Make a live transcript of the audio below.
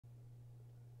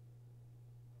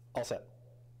All set.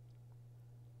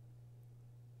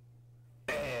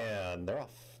 And they're off.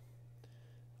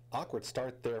 Awkward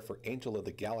start there for Angel of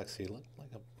the Galaxy. Looked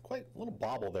like a quite little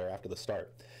bobble there after the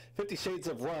start. 50 Shades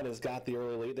of Run has got the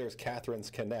early lead. There's Catherine's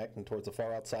Connect, and towards the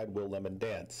far outside, Will Lemon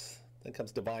Dance. Then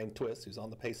comes Divine Twist, who's on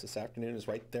the pace this afternoon, is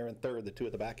right there in third. The two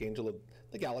at the back, Angel of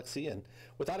the Galaxy, and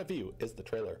Without a View is the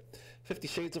trailer. 50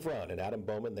 Shades of Run and Adam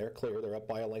Bowman, they're clear. They're up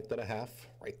by a length and a half.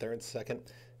 Right there in second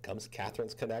comes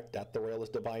Catherine's Connect. At the rail is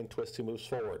Divine Twist, who moves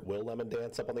forward. Will Lemon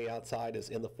Dance up on the outside is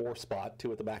in the fourth spot.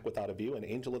 Two at the back, Without a View, and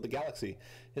Angel of the Galaxy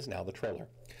is now the trailer.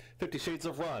 50 Shades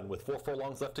of Run with 4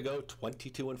 furlongs left to go,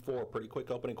 22-4. Pretty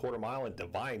quick opening quarter mile, and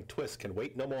Divine Twist can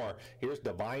wait no more. Here's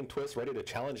Divine Twist ready to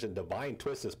challenge, and Divine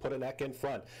Twist has put a neck in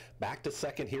front. Back to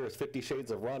second here is 50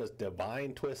 Shades of Run as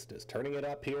Divine Twist is turning it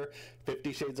up here.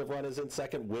 50 Shades of Run is in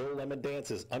second. Will Lemon Dance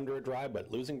is under a drive,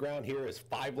 but losing ground here is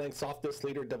 5 lengths off this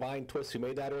leader, Divine Twist, who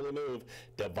made that early move.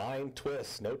 Divine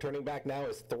Twist, no turning back now,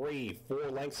 is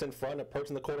 3-4 lengths in front,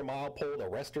 approaching the quarter mile pole. The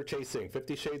rest are chasing.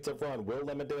 50 Shades of Run, Will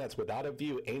Lemon Dance, Without a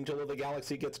View. Angel of the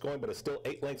Galaxy gets going, but is still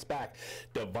 8 lengths back.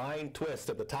 Divine Twist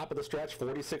at the top of the stretch,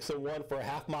 46-1 for a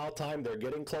half mile time. They're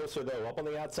getting closer though. Up on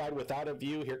the outside, Without a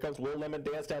View. Here comes Will Lemon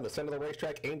Dance down the center of the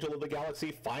racetrack. Angel of the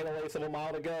Galaxy, final eighth of a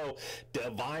mile to go.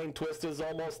 Divine Twist is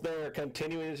almost there.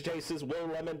 Continuing his chases, Will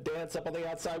Lemon Dance up on the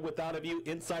outside, Without a View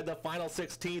inside the final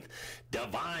 16th.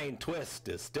 Divine Twist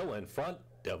is still in front.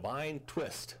 Divine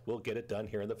Twist will get it done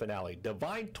here in the finale.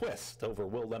 Divine Twist over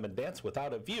Will Lemon Dance,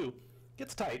 Without a View.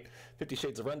 Gets tight. 50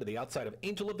 Shades of Run to the outside of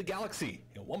Angel of the Galaxy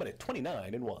in 1 minute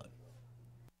 29-1.